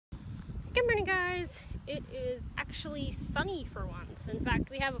Good morning, guys. It is actually sunny for once. In fact,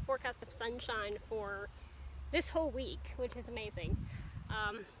 we have a forecast of sunshine for this whole week, which is amazing.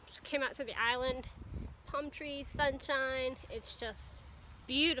 Just came out to the island, palm trees, sunshine. It's just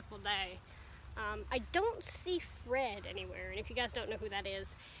beautiful day. I don't see Fred anywhere, and if you guys don't know who that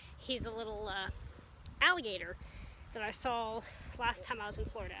is, he's a little alligator that I saw last time I was in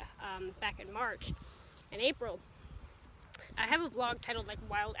Florida, back in March and April. I have a vlog titled like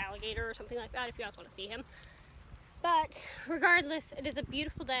Wild Alligator or something like that if you guys want to see him. But regardless, it is a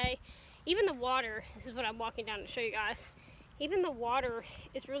beautiful day. Even the water, this is what I'm walking down to show you guys, even the water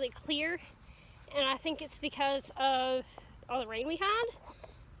is really clear, and I think it's because of all the rain we had.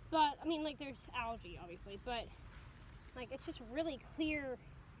 But I mean, like, there's algae obviously, but like it's just really clear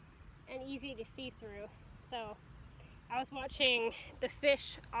and easy to see through. So I was watching the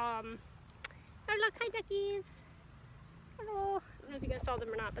fish. Oh look, hi duckies. Hello. I don't know if you guys saw them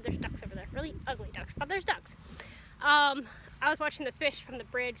or not, but there's ducks over there. Really ugly ducks, but there's ducks. I was watching the fish from the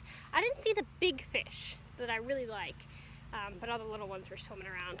bridge. I didn't see the big fish that I really like, but all the little ones were swimming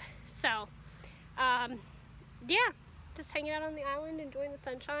around. So, yeah, just hanging out on the island, enjoying the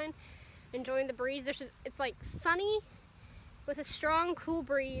sunshine, enjoying the breeze. It's like sunny with a strong, cool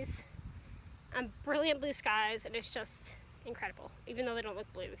breeze and brilliant blue skies, and it's just incredible. Even though they don't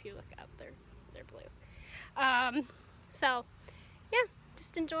look blue, if you look up, they're blue. So, yeah,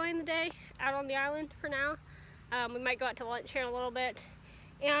 just enjoying the day out on the island for now. We might go out to lunch here in a little bit,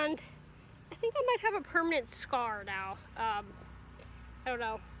 and I think I might have a permanent scar now. I don't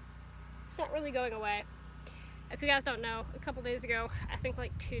know. It's not really going away. If you guys don't know, a couple days ago, I think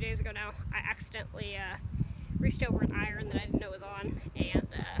like 2 days ago now, I accidentally reached over an iron that I didn't know was on, and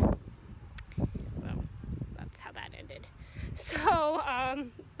well, that's how that ended. So,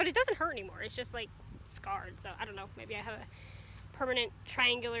 but it doesn't hurt anymore. It's just like scarred, so I don't know, maybe I have a permanent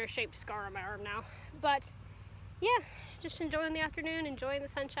triangular shaped scar on my arm now. But yeah, just enjoying the afternoon, enjoying the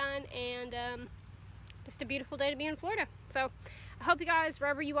sunshine, and just a beautiful day to be in Florida. So I hope you guys,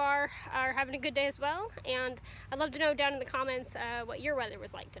 wherever you are having a good day as well, and I'd love to know down in the comments what your weather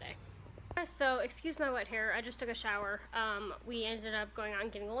was like today. So excuse my wet hair, I just took a shower. We ended up going out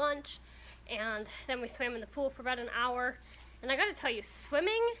and getting lunch, and then we swam in the pool for about an hour, and I gotta tell you,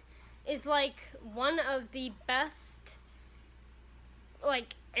 swimming is like one of the best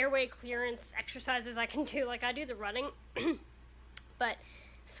like airway clearance exercises I can do. Like, I do the running but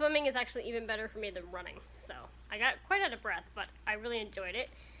swimming is actually even better for me than running. So I got quite out of breath, but I really enjoyed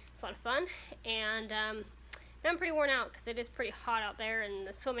it. It's a lot of fun, and now I'm pretty worn out because it is pretty hot out there, and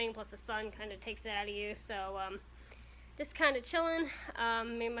the swimming plus the sun kind of takes it out of you. So just kind of chilling.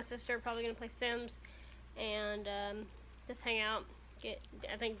 Me and my sister are probably gonna play Sims and just hang out.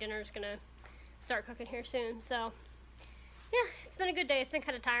 I think dinner's gonna start cooking here soon. So yeah, it's been a good day. It's been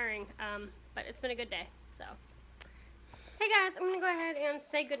kind of tiring, but it's been a good day. So hey guys, I'm gonna go ahead and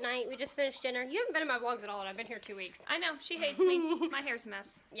say goodnight. We just finished dinner. You haven't been in my vlogs at all, and I've been here 2 weeks. I know, she hates me. My hair's a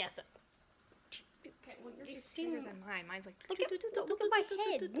mess. Yes. Okay, well, yours is straighter than mine. Mine's like, look at my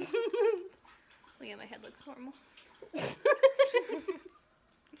head. Look at my head, looks normal.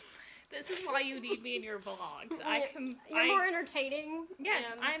 This is why you need me in your vlogs. You're more entertaining. Yes,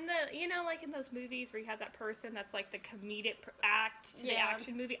 I'm the, you know, like in those movies where you have that person that's like the comedic act to the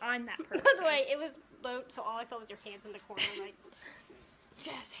action movie. I'm that person. By the way, it was low, so all I saw was your hands in the corner, like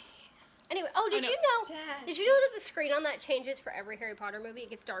Jazzy. Anyway, did you know that the screen on that changes for every Harry Potter movie? It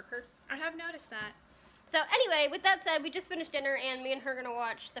gets darker. I have noticed that. So anyway, with that said, we just finished dinner, and me and her are gonna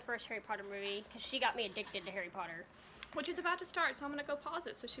watch the first Harry Potter movie because she got me addicted to Harry Potter. Which is about to start, so I'm gonna go pause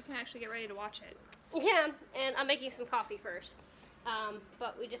it so she can actually get ready to watch it. Yeah, and I'm making some coffee first.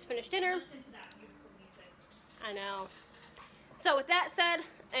 But we just finished dinner. Listen to that beautiful music. I know. So with that said,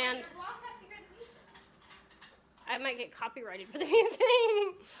 and Your vlog has secret music. I might get copyrighted for the music.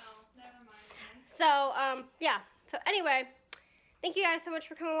 Oh, never mind then. So yeah. So anyway, thank you guys so much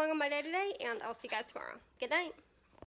for coming along on my day today, and I'll see you guys tomorrow. Good night.